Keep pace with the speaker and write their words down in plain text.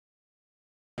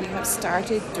have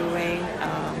started doing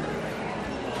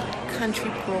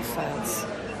country profiles.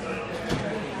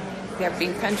 There have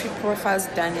been country profiles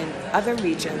done in other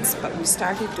regions, but we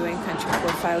started doing country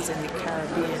profiles in the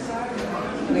Caribbean,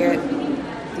 where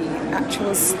the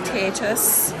actual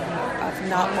status of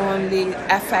not only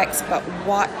FX, but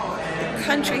what the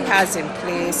country has in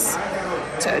place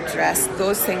to address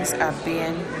those things are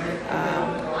being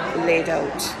laid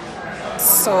out.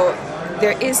 So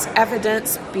there is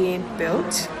evidence being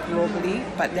built globally,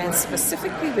 but then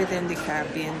specifically within the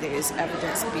Caribbean, there is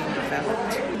evidence being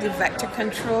developed. The vector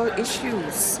control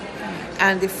issues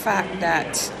and the fact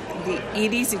that the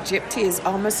Aedes aegypti is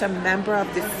almost a member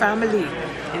of the family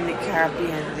in the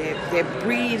Caribbean. They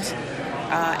breed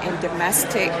in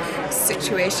domestic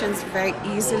situations very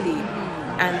easily,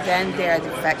 and then there are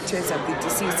the vectors of the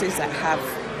diseases that have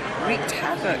wreaked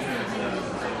havoc.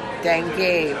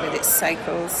 Dengue with its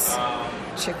cycles,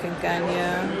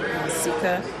 chikungunya,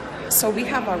 Zika. So we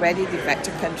have already the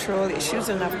vector control issues,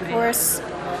 and of course,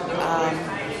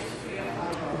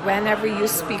 whenever you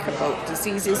speak about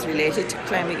diseases related to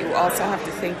climate, you also have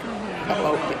to think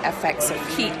about the effects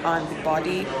of heat on the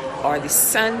body or the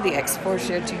sun, the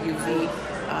exposure to UV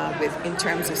in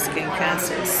terms of skin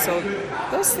cancers. So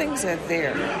those things are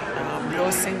there.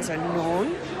 Those things are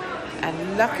known,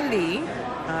 and luckily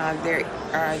there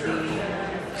are the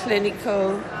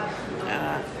clinical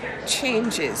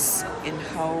changes in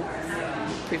how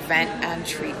we prevent and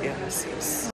treat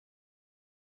illnesses.